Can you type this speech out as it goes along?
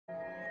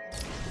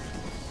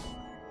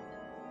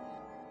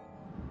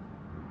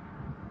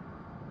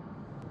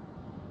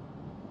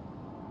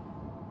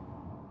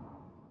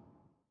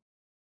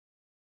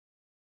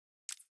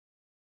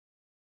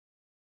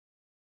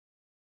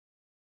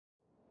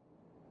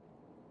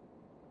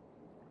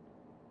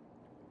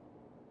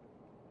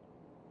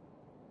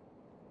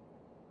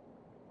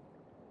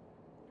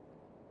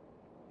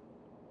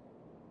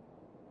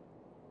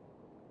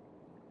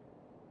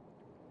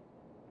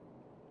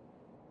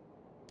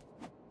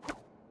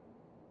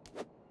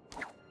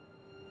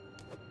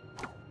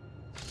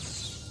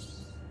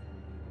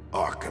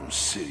Arkham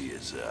City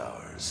is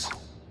ours.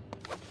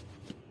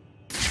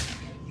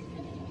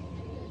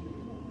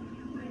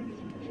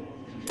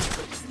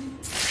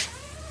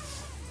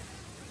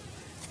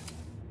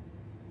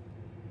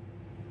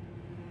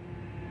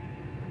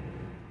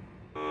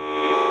 You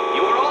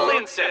are all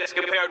insects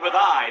compared with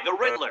I, the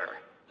Riddler.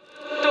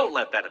 Don't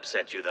let that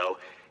upset you, though.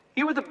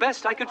 You were the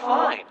best I could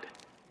find.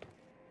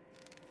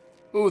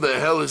 Who the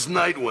hell is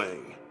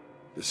Nightwing?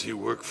 Does he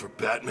work for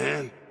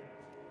Batman?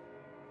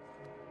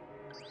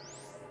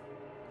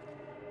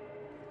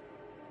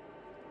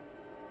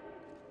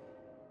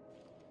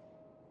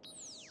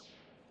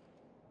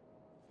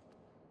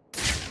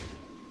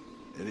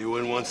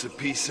 Anyone wants a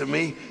piece of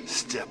me?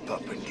 Step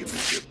up and give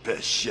it your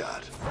best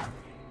shot.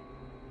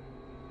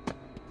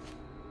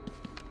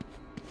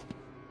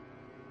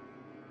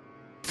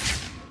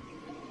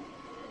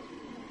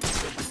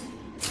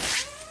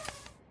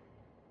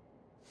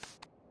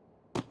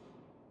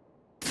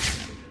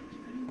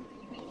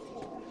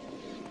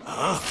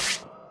 Huh?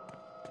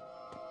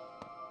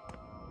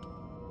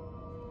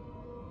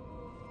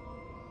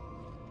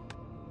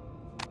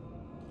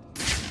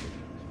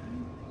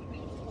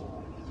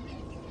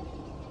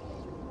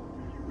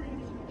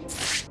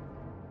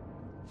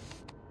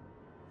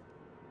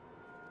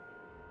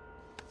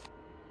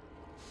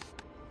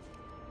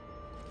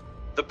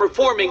 The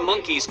performing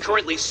monkey's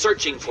currently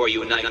searching for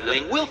you,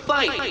 Nightwing. We'll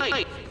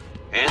fight,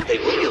 and they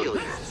will kill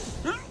you.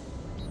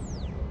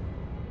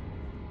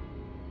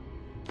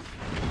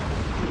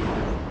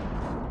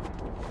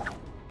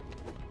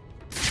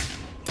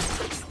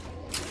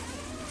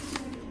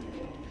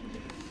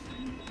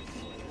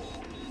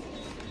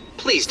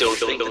 Please don't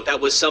think that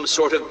was some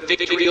sort of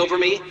victory over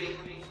me.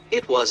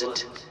 It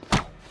wasn't.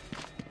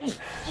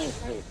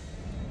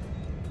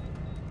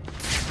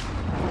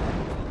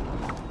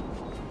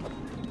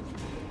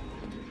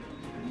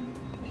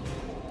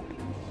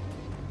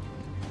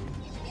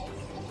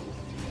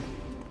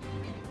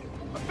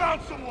 I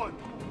found someone!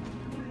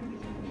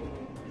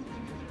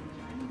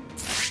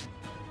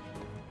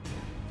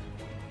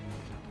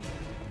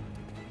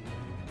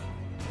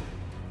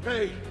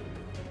 Hey!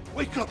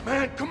 Wake up,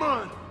 man! Come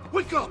on!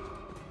 Wake up!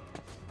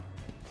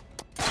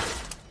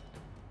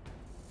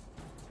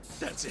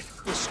 That's it.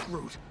 We're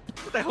screwed.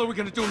 What the hell are we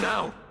gonna do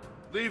now?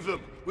 Leave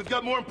them. We've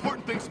got more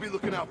important things to be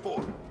looking out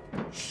for.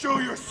 Show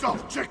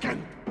yourself,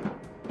 chicken!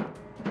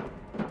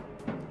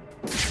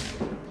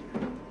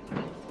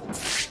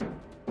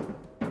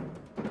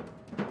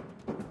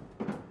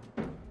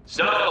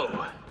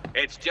 So,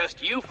 it's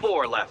just you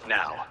four left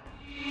now.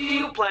 Do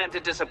you plan to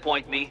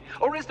disappoint me?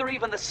 Or is there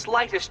even the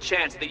slightest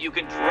chance that you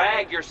can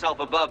drag yourself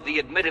above the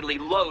admittedly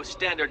low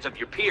standards of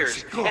your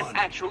peers and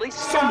actually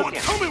stop Someone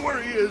him? tell me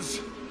where he is!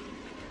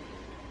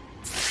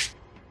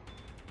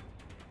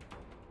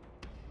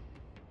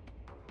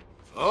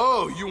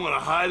 Oh, you want to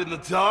hide in the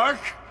dark?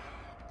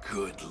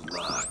 Good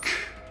luck.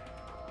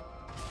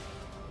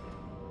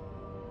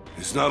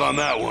 He's not on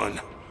that one.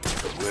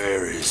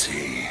 Where is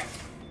he?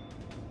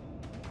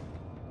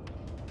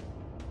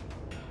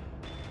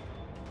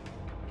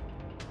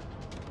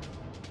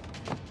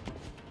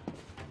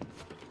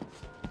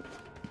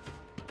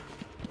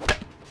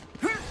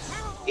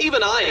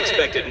 Even I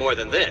expected more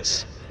than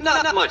this.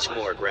 Not much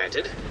more,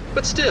 granted.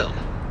 But still,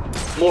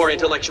 more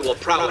intellectual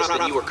prowess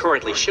than you are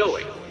currently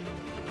showing.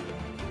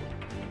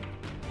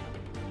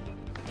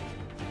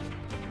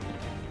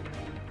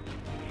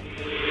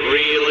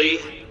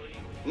 Really?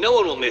 No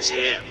one will miss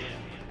him.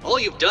 All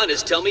you've done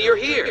is tell me you're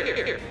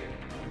here.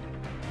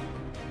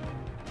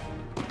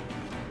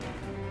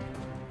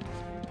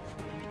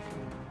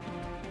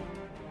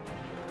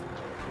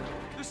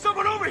 There's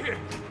someone over here!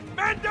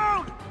 Man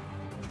down!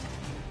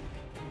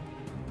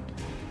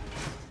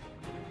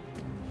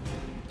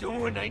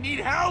 Doing? I need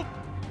help!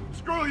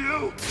 Screw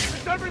you!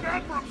 It's every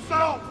man for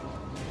himself!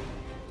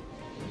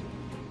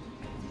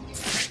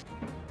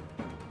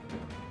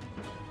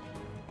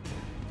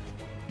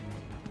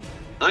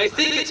 I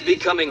think it's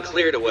becoming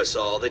clear to us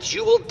all that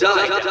you will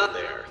die down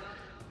there.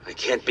 I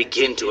can't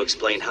begin to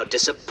explain how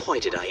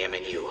disappointed I am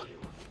in you.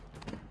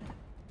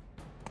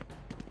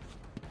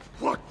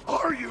 What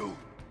are you?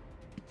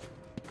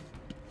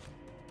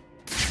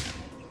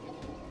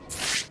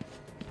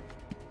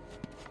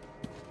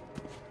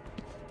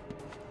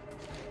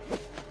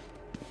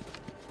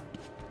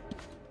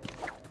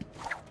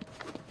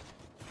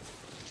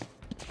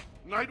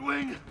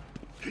 Nightwing?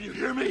 Can you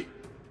hear me?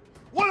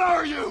 What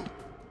are you?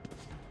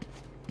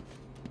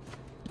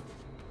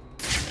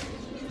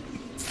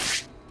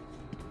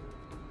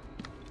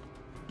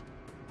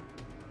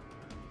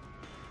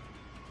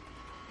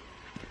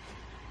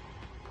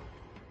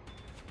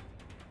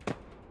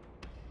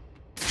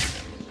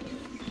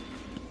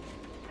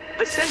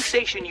 The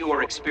sensation you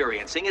are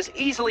experiencing is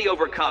easily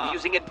overcome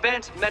using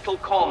advanced mental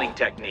calming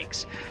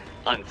techniques.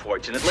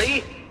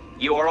 Unfortunately,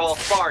 you are all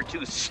far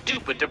too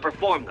stupid to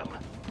perform them.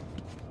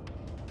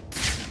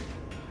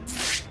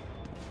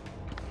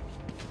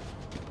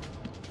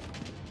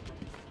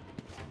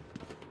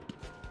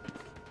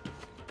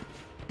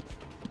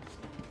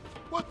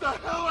 What the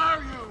hell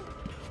are you?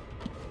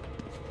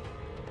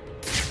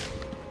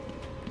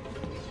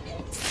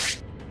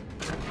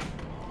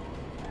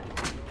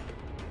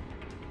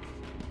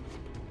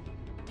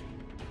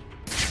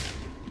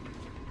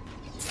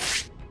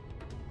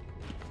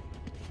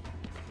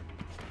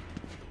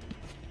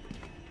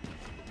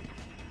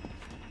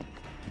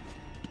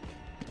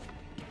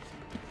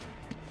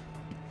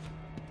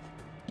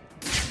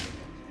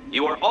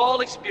 You are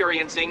all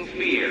experiencing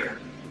fear.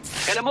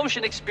 An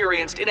emotion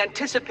experienced in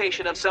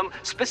anticipation of some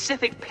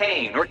specific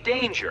pain or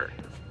danger.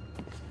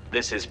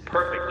 This is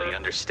perfectly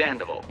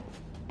understandable.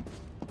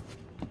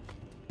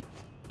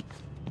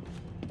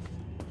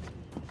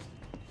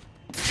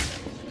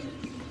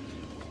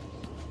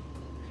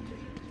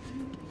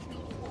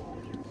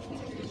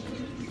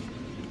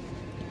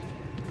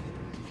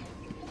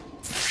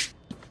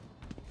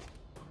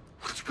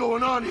 What's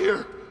going on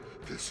here?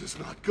 This is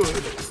not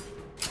good.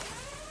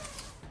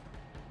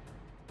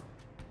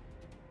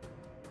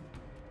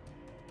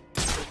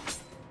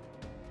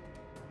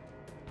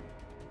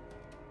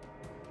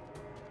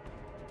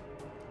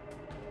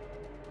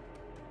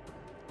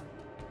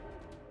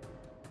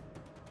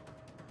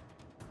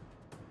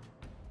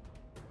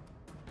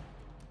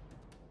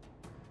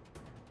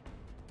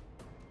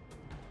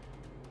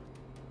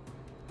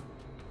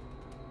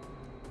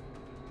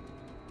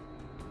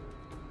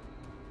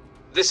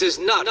 This is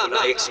not what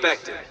I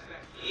expected.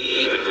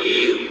 Even from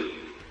you.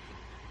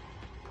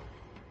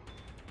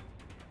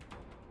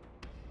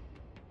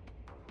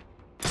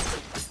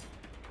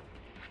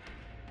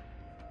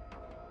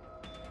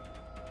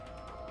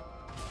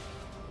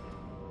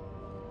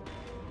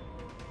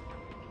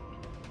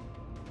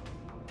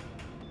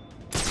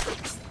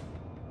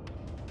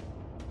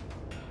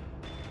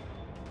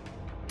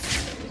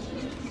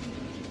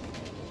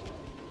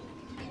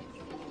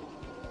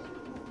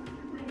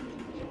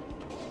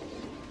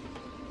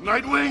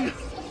 Nightwing?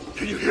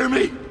 Can you hear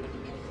me?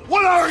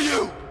 What are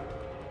you?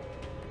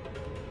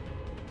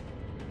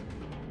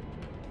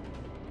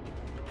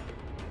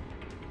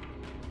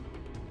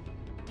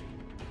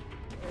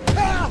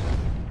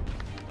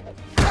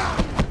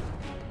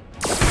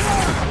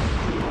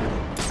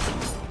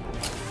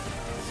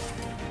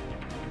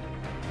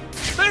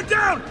 Man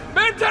down!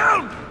 Man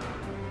down!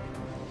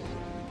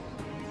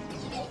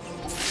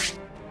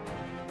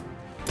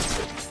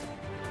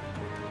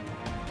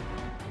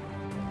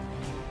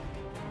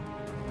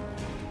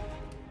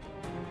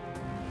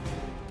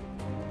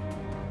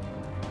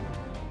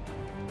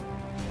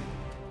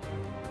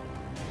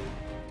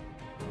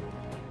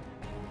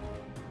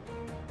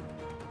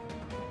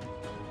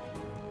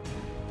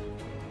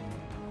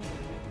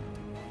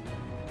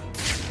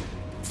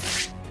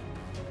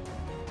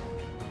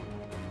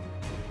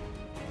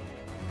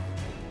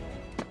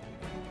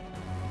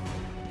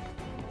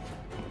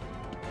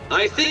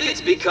 I think it's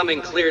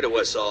becoming clear to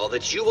us all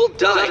that you will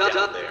die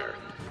down there.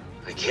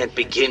 I can't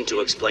begin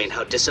to explain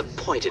how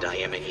disappointed I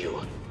am in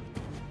you.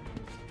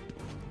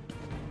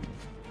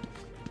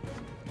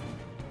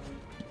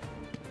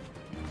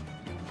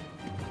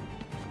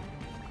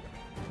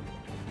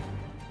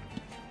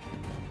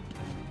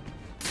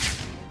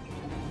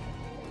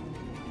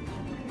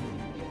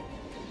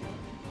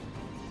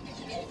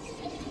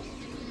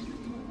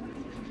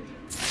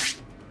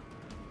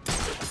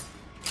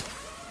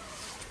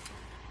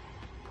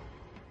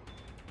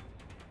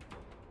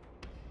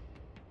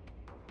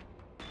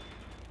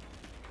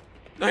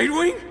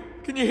 Nightwing?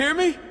 Can you hear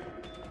me?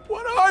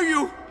 What are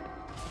you?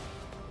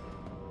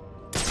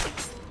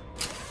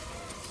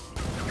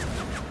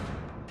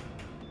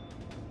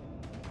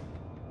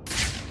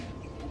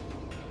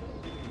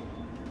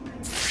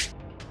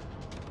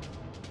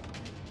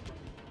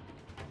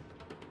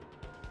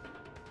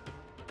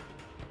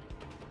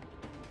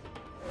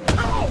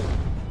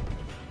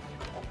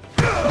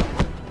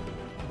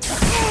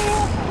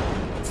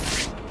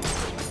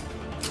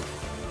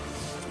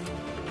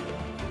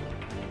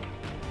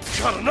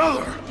 Got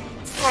another!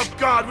 Oh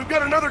God, we've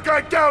got another guy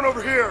down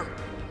over here!